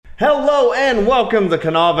Hello and welcome to the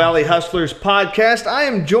Kanawha Valley Hustlers podcast. I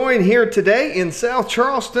am joined here today in South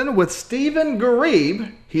Charleston with Stephen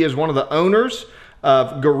Ghareeb. He is one of the owners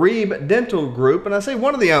of Ghareeb Dental Group. And I say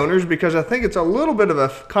one of the owners because I think it's a little bit of a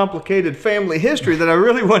complicated family history that I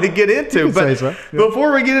really want to get into. But so.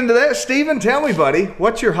 Before we get into that, Stephen, tell me, buddy,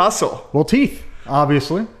 what's your hustle? Well, teeth,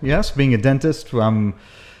 obviously. Yes, being a dentist, I'm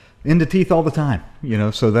into teeth all the time.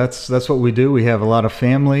 So that's what we do. We have a lot of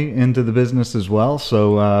family into the business as well.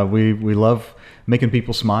 So we love making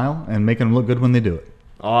people smile and making them look good when they do it.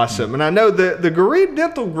 Awesome. And I know the Ghareeb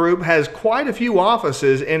Dental Group has quite a few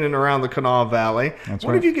offices in and around the Kanawha Valley. That's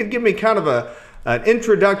What right. if you could give me kind of an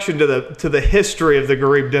introduction to the history of the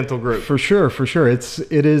Ghareeb Dental Group? For sure.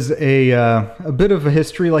 It is a bit of a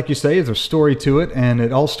history, like you say. There's a story to it, and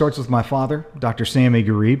it all starts with my father, Dr. Sammy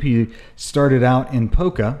Ghareeb. He started out in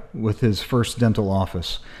Poca with his first dental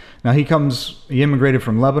office. Now he immigrated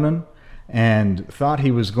from Lebanon and thought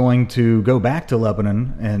he was going to go back to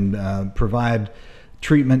Lebanon and provide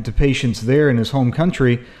treatment to patients there in his home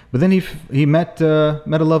country. But then he met a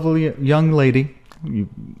lovely young lady,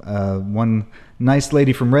 one nice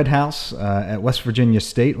lady from Red House at West Virginia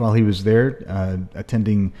State while he was there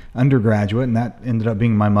attending undergraduate, and that ended up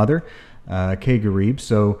being my mother, Kay Ghareeb.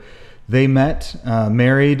 So they met,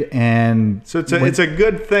 married, and So it's a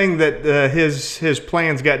good thing that his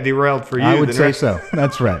plans got derailed for you. I would then, say right? so.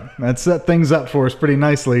 That's right. That set things up for us pretty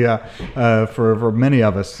nicely for many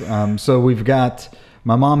of us. So we've got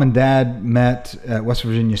my mom and dad met at West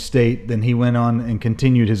Virginia State. Then he went on and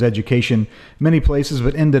continued his education many places,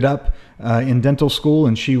 but ended up in dental school,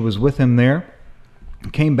 and she was with him there.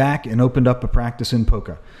 Came back and opened up a practice in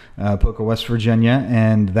Poca, West Virginia,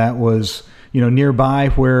 and that was nearby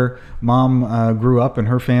where mom grew up and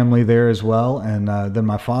her family there as well. And then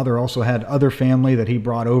my father also had other family that he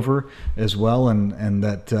brought over as well, and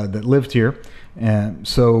that lived here. And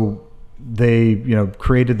so they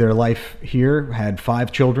created their life here, had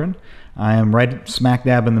 5 children. I am right smack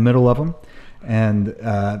dab in the middle of them. And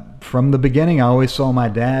from the beginning, I always saw my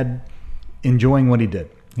dad enjoying what he did.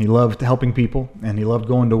 He loved helping people, and he loved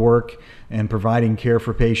going to work and providing care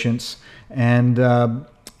for patients. And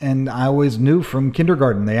I always knew from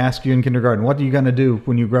kindergarten, they ask you in kindergarten, what are you going to do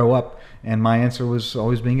when you grow up? And my answer was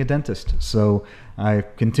always being a dentist. So I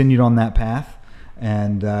continued on that path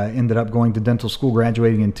and ended up going to dental school,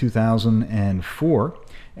 graduating in 2004.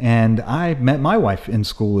 And I met my wife in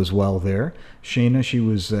school as well there. Shayna, she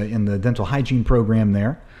was in the dental hygiene program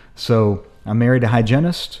there. So I married a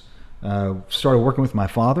hygienist, started working with my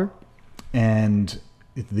father, and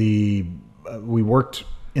we worked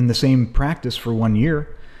in the same practice for 1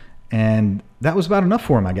 year. And that was about enough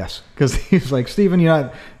for him, I guess, because he was like, Stephen,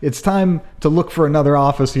 it's time to look for another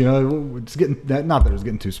office. It's getting not that it was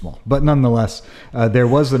getting too small, but nonetheless, there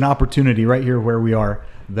was an opportunity right here where we are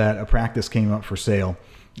that a practice came up for sale,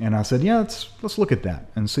 and I said, yeah, let's look at that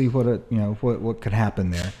and see what could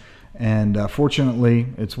happen there. And fortunately,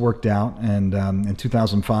 it's worked out. And in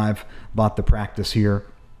 2005, bought the practice here,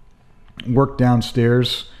 worked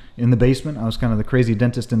downstairs in the basement. I was kind of the crazy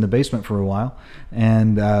dentist in the basement for a while,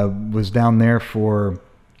 and was down there for,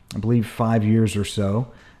 I believe, 5 years or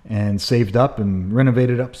so, and saved up and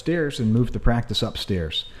renovated upstairs and moved the practice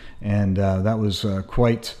upstairs. And that was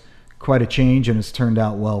quite a change, and it's turned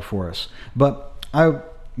out well for us. But I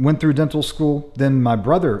went through dental school. Then my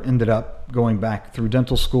brother ended up going back through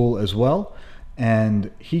dental school as well,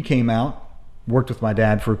 and he came out, worked with my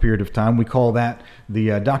dad for a period of time. We call that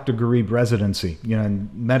the Dr. Ghareeb residency. In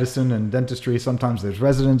medicine and dentistry, sometimes there's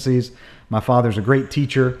residencies. My father's a great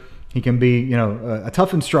teacher. He can be, a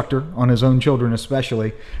tough instructor on his own children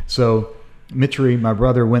especially. So Mitri, my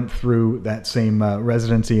brother, went through that same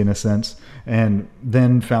residency in a sense, and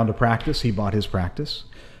then found a practice. He bought his practice.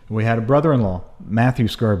 We had a brother-in-law, Matthew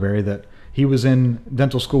Scarberry, that he was in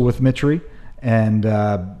dental school with Mitri, and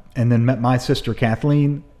then met my sister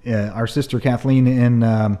Kathleen. Our sister Kathleen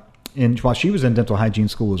while she was in dental hygiene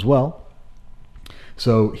school as well.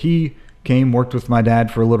 So he came, worked with my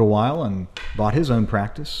dad for a little while, and bought his own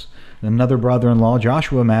practice. Another brother-in-law,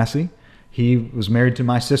 Joshua Massey, he was married to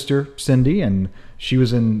my sister Cindy, and she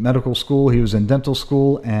was in medical school. He was in dental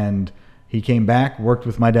school, and he came back, worked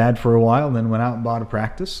with my dad for a while, and then went out and bought a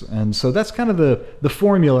practice. And so that's kind of the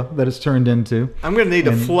formula that it's turned into. I'm going to need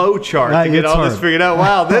a flow chart to get all this figured out.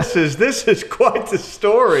 Wow, this is quite the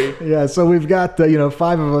story. Yeah, so we've got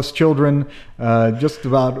 5 of us children. Just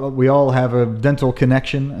about we all have a dental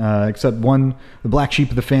connection, except one, the black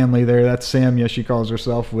sheep of the family there. That's Samia, she calls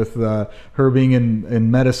herself, with her being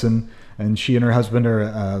in medicine, and she and her husband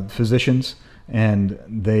are physicians, and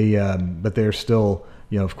but they're still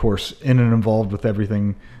of course, in and involved with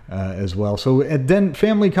everything as well. So then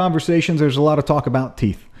family conversations, there's a lot of talk about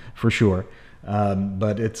teeth for sure.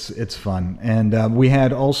 But it's fun. And we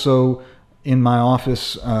had also in my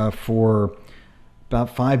office for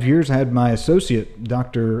about 5 years, I had my associate,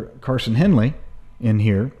 Dr. Carson Henley, in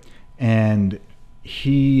here, and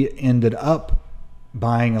he ended up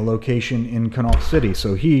buying a location in Kanawha City.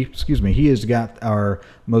 So he has got our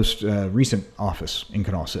most recent office in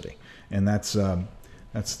Kanawha City, and that's the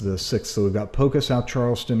 6th. So we've got Poca, South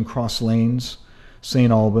Charleston, Cross Lanes,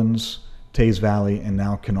 St. Albans, Tays Valley, and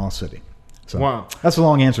now Kanawha City. So wow, that's a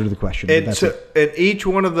long answer to the question. And each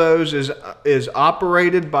one of those is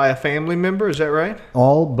operated by a family member. Is that right?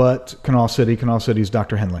 All but Kanawha City. Kanawha City's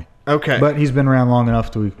Dr. Henley. Okay, but he's been around long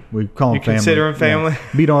enough to we call him you family. Consider him family.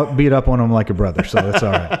 Yeah. Beat up on him like a brother, so that's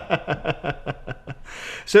all right.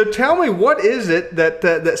 So tell me, what is it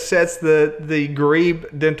that sets the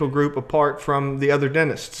Ghareeb Dental Group apart from the other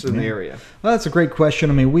dentists in the area? Well, that's a great question.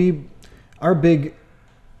 I mean, our big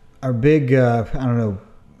I don't know.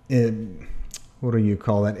 What do you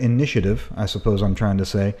call that? Initiative, I suppose I'm trying to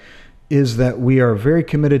say, is that we are very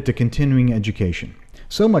committed to continuing education.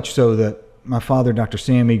 So much so that my father, Dr.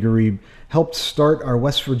 Sammy Ghareeb, helped start our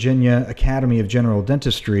West Virginia Academy of General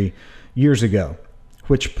Dentistry years ago,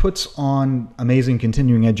 which puts on amazing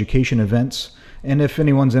continuing education events. And if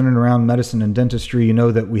anyone's in and around medicine and dentistry, you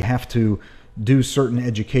know that we have to do certain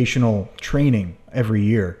educational training every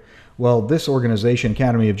year. Well, this organization,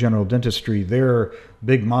 Academy of General Dentistry, their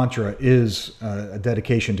big mantra is a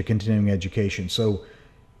dedication to continuing education. So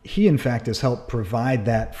he, in fact, has helped provide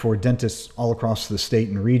that for dentists all across the state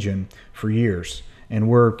and region for years. And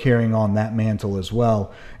we're carrying on that mantle as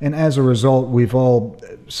well. And as a result, we've all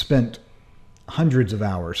spent hundreds of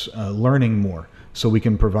hours learning more so we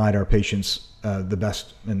can provide our patients the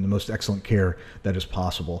best and the most excellent care that is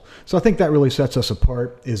possible. So I think that really sets us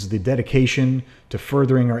apart, is the dedication to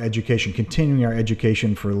furthering our education, continuing our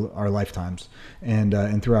education for our lifetimes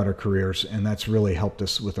and throughout our careers. And that's really helped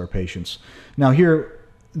us with our patients. Now here,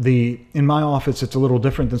 in my office, it's a little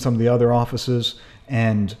different than some of the other offices,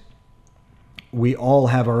 and we all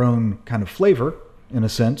have our own kind of flavor in a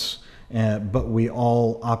sense, but we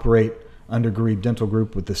all operate under Ghareeb Dental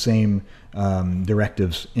Group with the same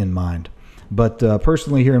directives in mind. But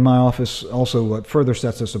personally here in my office, also what further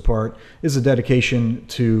sets us apart is a dedication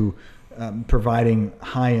to providing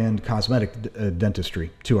high-end cosmetic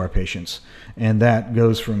dentistry to our patients. And that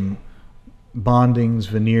goes from bondings,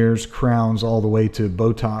 veneers, crowns, all the way to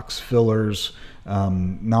Botox, fillers,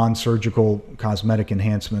 non-surgical cosmetic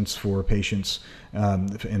enhancements for patients,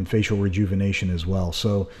 and facial rejuvenation as well.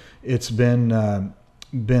 So it's been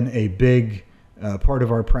a big part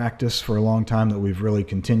of our practice for a long time that we've really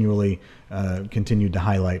continued to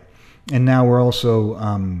highlight. And now we're also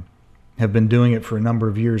have been doing it for a number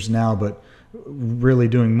of years now, but really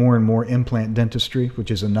doing more and more implant dentistry,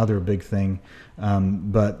 which is another big thing.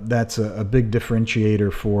 But that's a big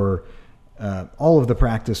differentiator for all of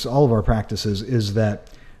our practices, is that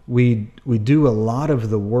we do a lot of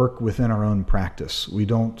the work within our own practice. We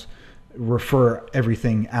don't refer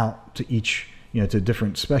everything out to to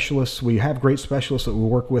different specialists. We have great specialists that we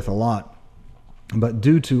work with a lot, but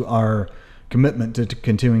due to our commitment to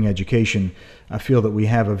continuing education, I feel that we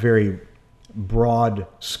have a very broad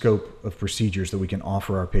scope of procedures that we can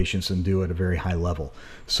offer our patients and do at a very high level.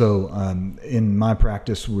 So in my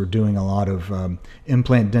practice, we're doing a lot of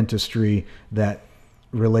implant dentistry that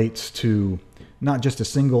relates to not just a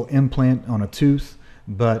single implant on a tooth,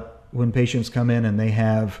 but when patients come in and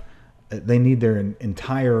they need their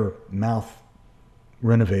entire mouth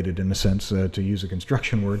renovated, in a sense, to use a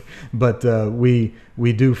construction word, but we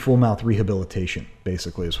do full mouth rehabilitation,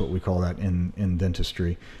 basically, is what we call that in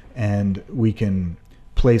dentistry. And we can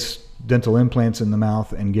place dental implants in the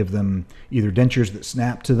mouth and give them either dentures that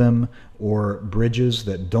snap to them or bridges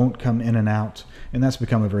that don't come in and out. And that's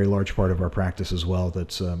become a very large part of our practice as well.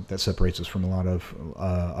 That separates us from a lot of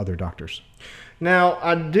other doctors. Now,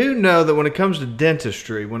 I do know that when it comes to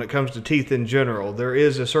dentistry, when it comes to teeth in general, there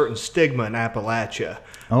is a certain stigma in Appalachia.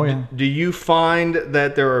 Oh, yeah. Do you find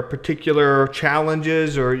that there are particular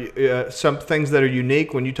challenges or some things that are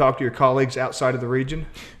unique when you talk to your colleagues outside of the region?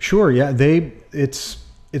 Sure, yeah.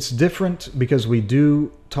 It's different because we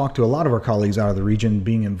do talk to a lot of our colleagues out of the region,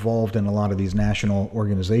 being involved in a lot of these national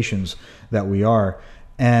organizations that we are.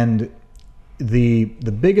 And the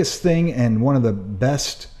biggest thing and one of the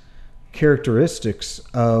best characteristics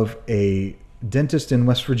of a dentist in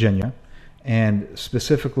West Virginia, and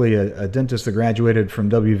specifically a dentist that graduated from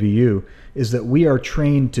WVU, is that we are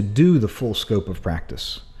trained to do the full scope of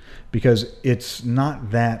practice, because it's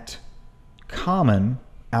not that common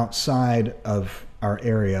outside of our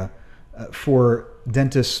area for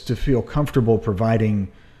dentists to feel comfortable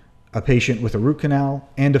providing a patient with a root canal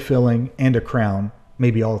and a filling and a crown,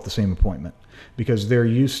 maybe all at the same appointment, because they're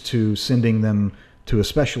used to sending them to a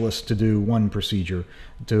specialist to do one procedure,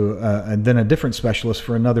 and then a different specialist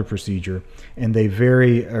for another procedure, and they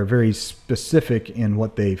are very specific in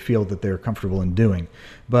what they feel that they're comfortable in doing.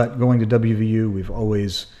 But going to WVU, we've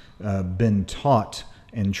always been taught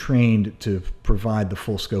and trained to provide the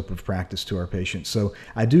full scope of practice to our patients. So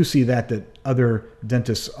I do see that other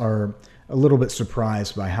dentists are a little bit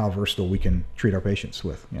surprised by how versatile we can treat our patients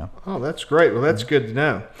with. Yeah. Oh, that's great. Well, that's good to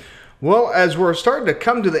know. Well, as we're starting to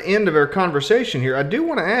come to the end of our conversation here, I do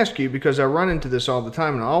want to ask you, because I run into this all the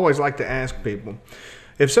time, and I always like to ask people,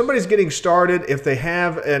 if somebody's getting started, if they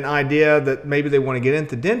have an idea that maybe they want to get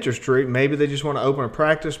into dentistry, maybe they just want to open a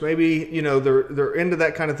practice, maybe they're into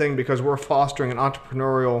that kind of thing because we're fostering an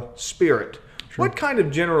entrepreneurial spirit. Sure. What kind of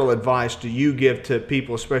general advice do you give to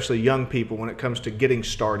people, especially young people, when it comes to getting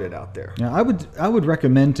started out there? Yeah, I would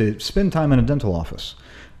recommend to spend time in a dental office.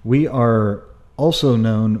 We are also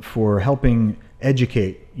known for helping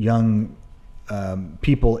educate young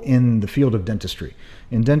people in the field of dentistry.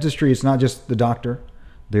 In dentistry, it's not just the doctor.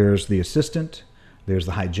 There's the assistant. There's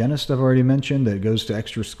the hygienist I've already mentioned that goes to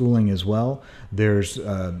extra schooling as well. There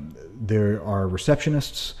are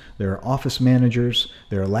receptionists. There are office managers.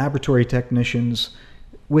 There are laboratory technicians.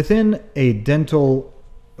 Within a dental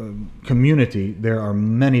community, there are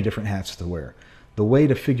many different hats to wear. The way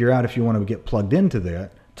to figure out if you want to get plugged into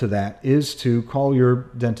that is to call your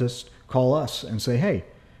dentist, call us, and say, hey,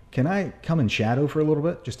 can I come and shadow for a little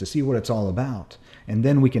bit just to see what it's all about? And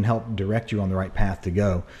then we can help direct you on the right path to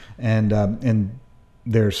go. And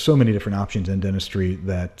there's so many different options in dentistry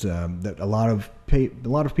that a lot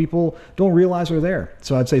of people don't realize are there.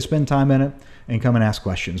 So I'd say spend time in it and come and ask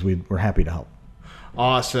questions. We're happy to help.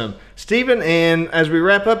 Awesome. Stephen, and as we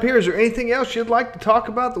wrap up here, is there anything else you'd like to talk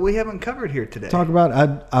about that we haven't covered here today?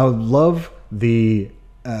 I would love the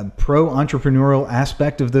pro-entrepreneurial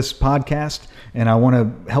aspect of this podcast, and I want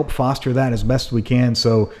to help foster that as best we can.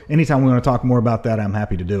 So anytime we want to talk more about that, I'm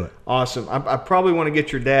happy to do it. Awesome. I probably want to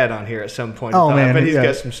get your dad on here at some point. Oh, man. I bet he's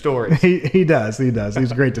got some stories. He does.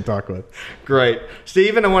 He's great to talk with. Great.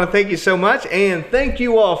 Stephen, I want to thank you so much, and thank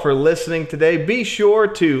you all for listening today. Be sure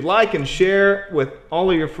to like and share with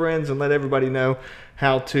all of your friends and let everybody know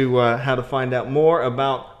how to find out more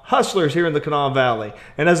about hustlers here in the Kanawha Valley.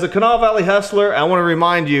 And as the Kanawha Valley hustler, I want to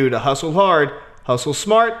remind you to hustle hard, hustle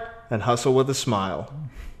smart, and hustle with a smile.